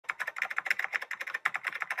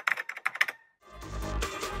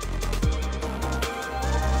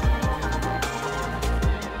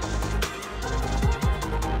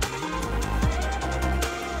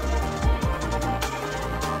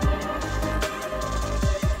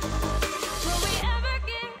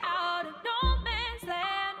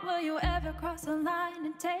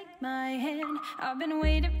take my hand. I've been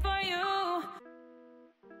waiting for you.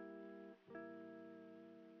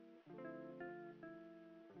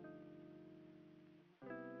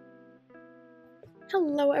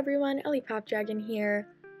 Hello everyone, Ellie Pop Dragon here.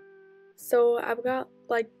 So I've got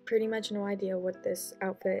like pretty much no idea what this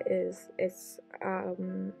outfit is. It's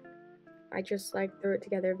I just like threw it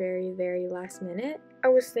together very last minute. I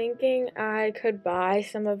was thinking I could buy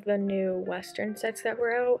some of the new Western sets that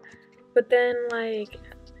were out, but then like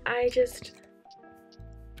I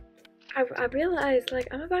realized like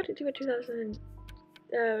I'm about to do a 2000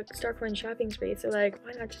 Starcoin shopping spree, so like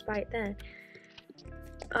why not just buy it then?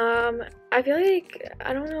 I feel like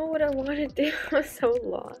I don't know what I want to do. I'm so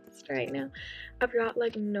lost right now. I've got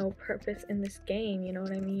like no purpose in this game, you know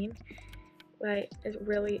what I mean? Like it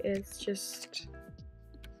really is just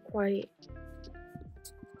quite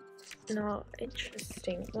not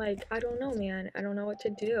interesting. Like I don't know, man. I don't know what to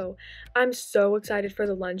do. I'm so excited for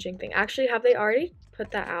the lunging thing. Actually, have they already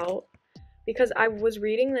put that out? Because I was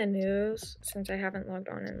reading the news since I haven't logged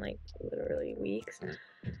on in like literally weeks.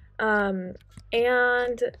 And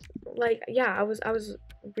like yeah, I was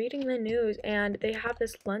reading the news and they have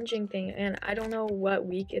this lunging thing and I don't know what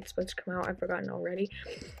week it's supposed to come out. I've forgotten already.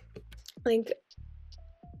 Like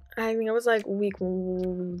I think it was like week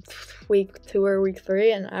 2 or week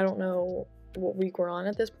 3, and I don't know what week we're on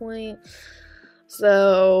at this point.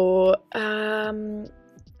 So oh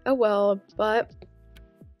well, but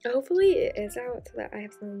hopefully it is out so that I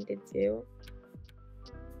have something to do.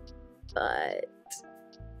 But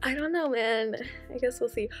I don't know, man. I guess we'll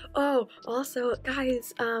see. Oh, also,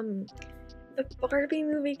 guys, the Barbie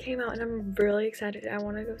movie came out and I'm really excited. I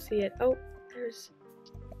want to go see it. Oh, there's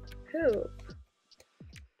poop.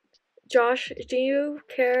 Josh, do you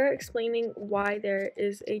care explaining why there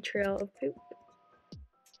is a trail of poop?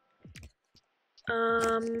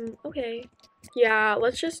 Okay. Yeah,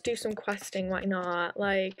 let's just do some questing, why not?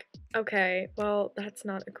 Like, okay, well, that's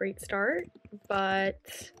not a great start, but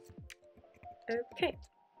okay.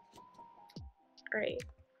 Alright.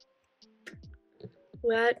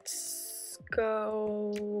 Let's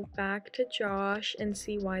go back to Josh and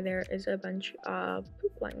see why there is a bunch of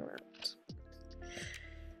poop lying around.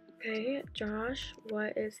 Okay, Josh,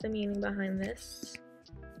 what is the meaning behind this?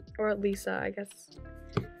 Or Lisa, I guess.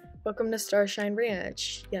 Welcome to Starshine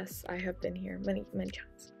Ranch. Yes, I have been here many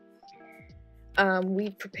times.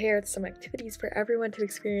 We've prepared some activities for everyone to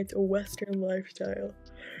experience a Western lifestyle.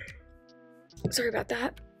 Sorry about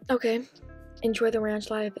that. Okay. Enjoy the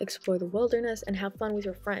ranch life, explore the wilderness, and have fun with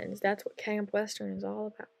your friends. That's what Camp Western is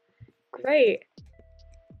all about. Great.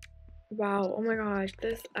 Wow, oh my gosh,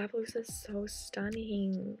 this Appaloosa is so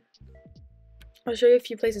stunning. I'll show you a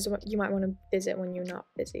few places you might want to visit when you're not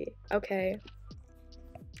busy. Okay.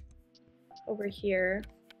 Over here.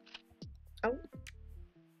 Oh.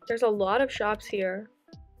 There's a lot of shops here.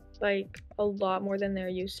 Like, a lot more than there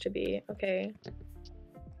used to be. Okay.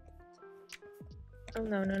 Oh,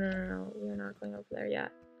 no. We're not going over there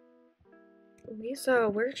yet. Lisa,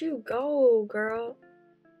 where'd you go, girl?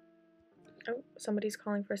 Oh, somebody's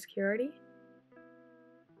calling for security.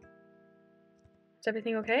 Is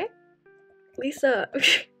everything okay? Lisa,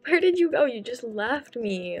 where did you go? You just left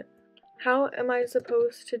me. How am I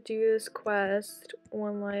supposed to do this quest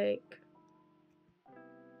when, like,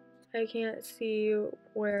 I can't see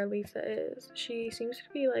where Lisa is? She seems to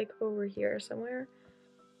be, like, over here somewhere.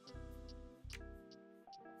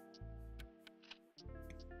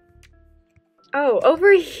 Oh,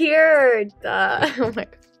 over here! Duh. Oh my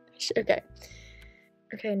gosh. Okay.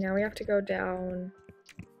 Okay, now we have to go down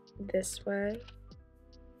this way.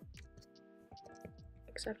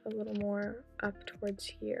 Except a little more up towards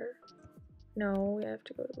here. No, we have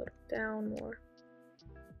to go a little down more.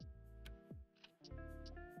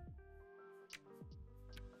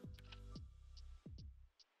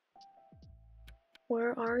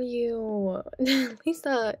 Where are you?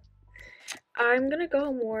 Lisa, I'm gonna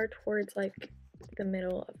go more towards like the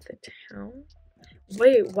middle of the town.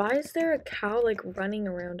 Wait, why is there a cow like running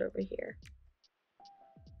around over here?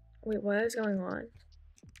 Wait, what is going on?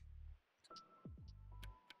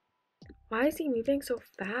 Why is he moving so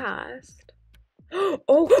fast?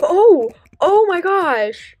 Oh my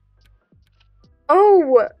gosh!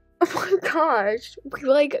 Oh my gosh! We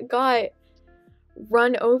like got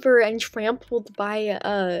run over and trampled by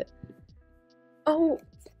a... Oh,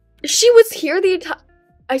 she was here the entire...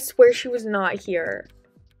 I swear she was not here.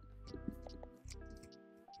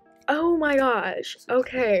 Oh my gosh.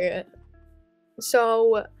 Okay.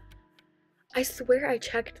 So, I swear I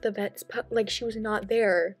checked the vet's like she was not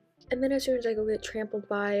there. And then as soon as I go get trampled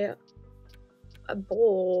by a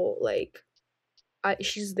bull, like,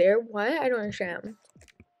 she's there? What? I don't understand.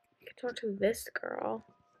 Talk to this girl.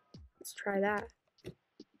 Let's try that.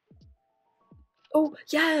 Oh,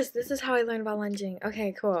 yes! This is how I learned about lunging.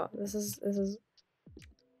 Okay, cool. This is...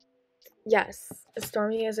 Yes.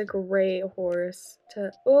 Stormy is a great horse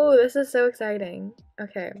to... Oh, this is so exciting.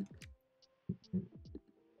 Okay.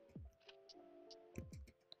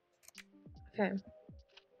 Okay.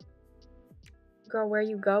 Girl, where are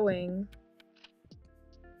you going?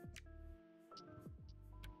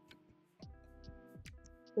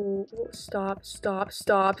 Ooh, stop. Stormy!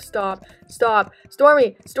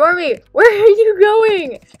 Where are you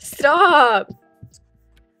going? Stop!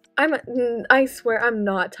 I swear I'm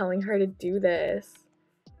not telling her to do this.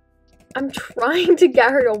 I'm trying to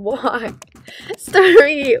get her to walk.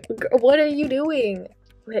 Stormy, what are you doing?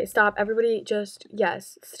 Okay, stop. Everybody just,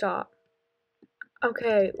 yes, stop.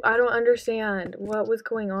 Okay, I don't understand what was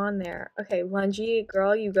going on there. Okay, Lungy,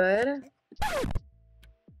 girl, you good?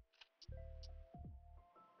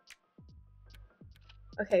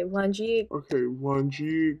 Okay, Lungy. Okay,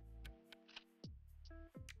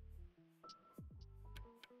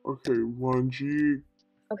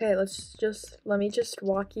 let me just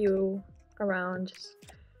walk you around.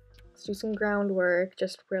 Let's do some groundwork.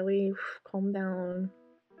 Just really calm down.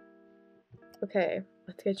 Okay,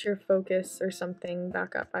 let's get your focus or something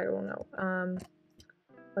back up. I don't know.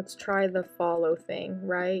 Let's try the follow thing,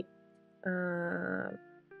 right?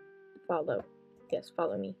 Follow. Yes,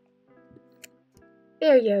 follow me.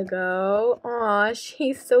 There you go. Aw,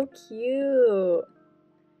 she's so cute.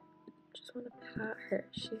 Just want to pat her.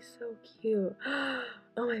 She's so cute. Oh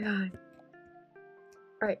my god.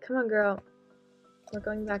 Alright, come on, girl. We're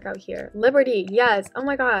going back out here. Liberty, yes. Oh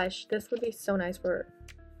my gosh. This would be so nice for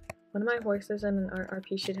one of my horses and an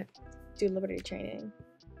RP should do liberty training.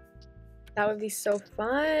 That would be so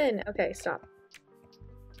fun. Okay, stop.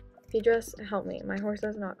 Pedros, help me. My horse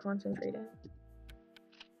is not concentrated.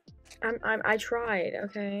 I tried,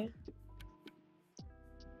 okay?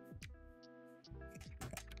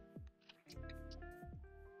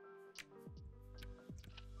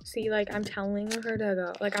 See, like, I'm telling her to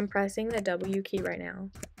go. Like, I'm pressing the W key right now.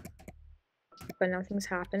 But nothing's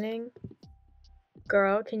happening.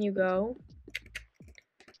 Girl, can you go?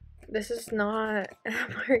 This is not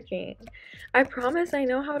working. I promise I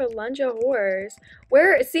know how to lunge a horse.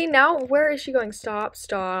 Where, see now, where is she going? Stop.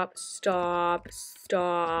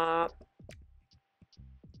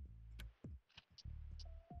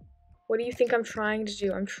 What do you think I'm trying to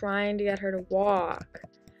do? I'm trying to get her to walk.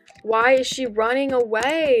 Why is she running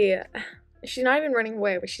away? She's not even running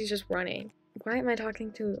away, but she's just running. Why am I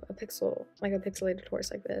talking to a pixel, like a pixelated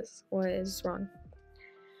horse like this? What is wrong?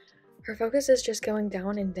 Her focus is just going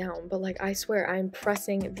down and down, but like I swear I'm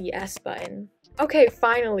pressing the S button. Okay,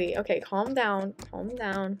 finally. Okay, calm down.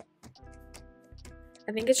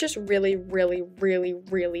 I think it's just really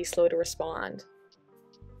slow to respond.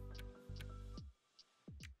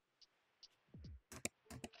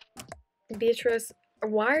 Beatrice,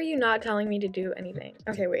 why are you not telling me to do anything?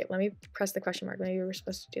 Okay, wait, let me press the question mark. Maybe we were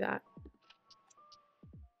supposed to do that.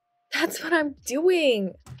 That's what I'm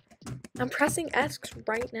doing! I'm pressing S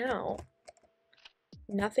right now.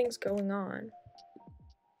 Nothing's going on.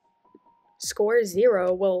 Score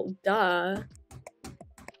 0? Well, duh.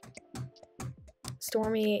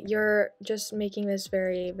 Stormy, you're just making this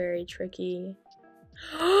very tricky.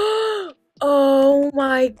 Oh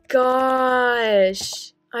my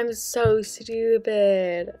gosh! I'm so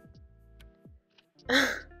stupid.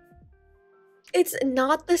 It's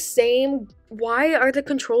not the same. Why are the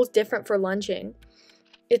controls different for lunging?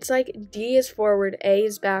 It's like D is forward, A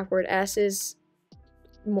is backward, S is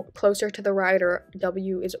closer to the right, or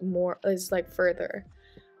W is like further.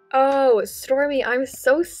 Oh, Stormy, I'm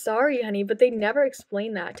so sorry, honey, but they never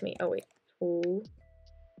explained that to me. Oh wait. Ooh.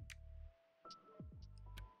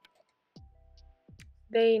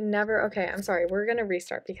 They never. Okay, I'm sorry. We're gonna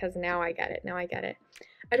restart because now I get it.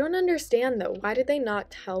 I don't understand though. Why did they not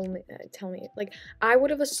tell me? Like, I would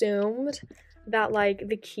have assumed that like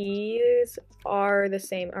the keys are the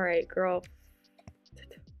same. All right, girl.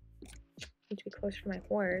 Need to be closer to my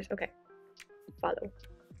horse. Okay, follow.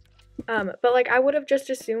 But like I would have just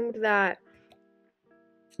assumed that.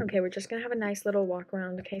 Okay, we're just gonna have a nice little walk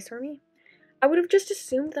around. Okay, Stormy. I would have just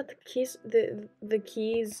assumed that the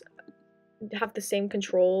keys have the same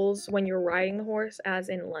controls when you're riding the horse as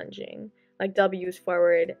in lunging. Like W is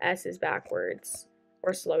forward, S is backwards,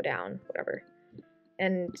 or slow down, whatever.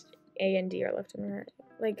 And A and D are left and right.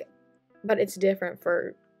 Like, but it's different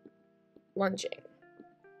for lunging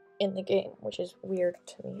in the game, which is weird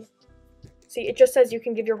to me. See, it just says you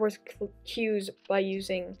can give your horse cues by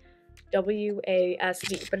using W, A, S,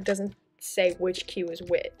 D, but it doesn't say which cue is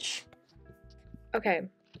which. Okay.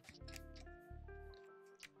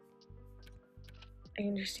 I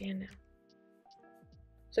understand now.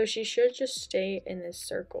 So she should just stay in this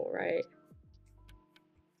circle, right?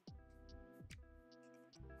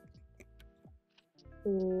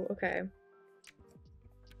 Ooh, okay.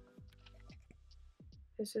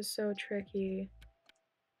 This is so tricky.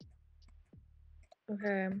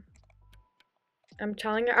 Okay.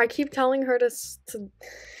 I keep telling her to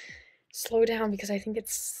slow down because I think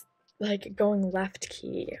it's like going left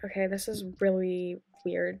key. Okay, this is really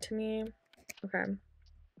weird to me. Okay.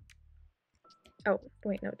 Oh,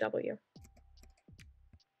 wait, no, W.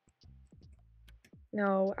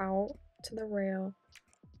 No, out to the rail.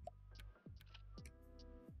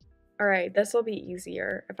 Alright, this will be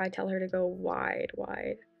easier if I tell her to go wide.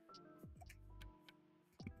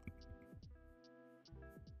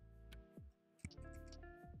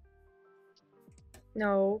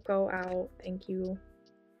 No, go out. Thank you.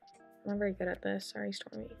 I'm not very good at this. Sorry,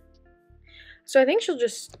 Stormy. So I think she'll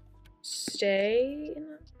just stay.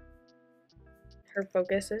 Her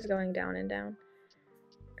focus is going down and down.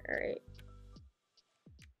 Alright.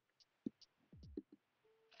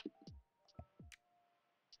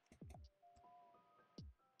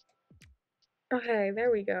 Okay,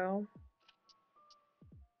 there we go.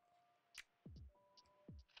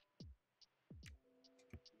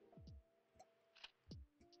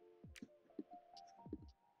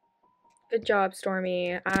 Good job,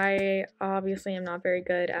 Stormy. I obviously am not very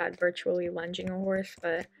good at virtually lunging a horse,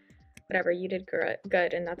 but whatever, you did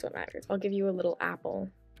good, and that's what matters. I'll give you a little apple.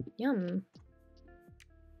 Yum.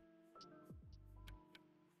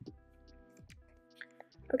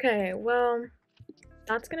 Okay, well,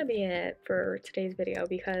 that's gonna be it for today's video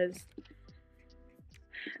because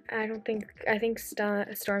I think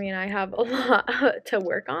Stormy and I have a lot to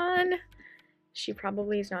work on. She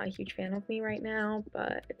probably is not a huge fan of me right now,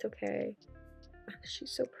 but it's okay.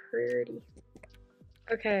 She's so pretty.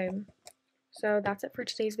 Okay, so that's it for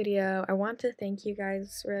today's video. I want to thank you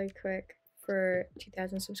guys really quick for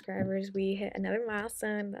 2,000 subscribers. We hit another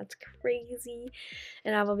milestone. That's crazy.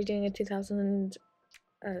 And I will be doing a 2,000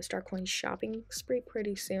 star coin shopping spree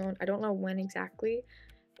pretty soon. I don't know when exactly,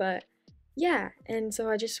 but yeah. And so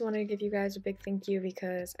I just want to give you guys a big thank you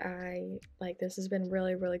because this has been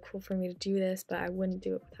really, really cool for me to do this, but I wouldn't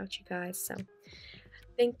do it without you guys. So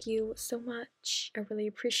thank you so much. I really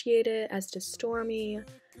appreciate it, as does Stormy.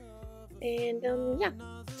 And yeah,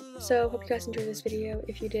 so hope you guys enjoyed this video.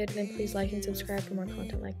 If you did, then please like and subscribe for more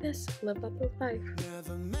content like this. Live up with life.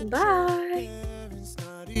 Bye.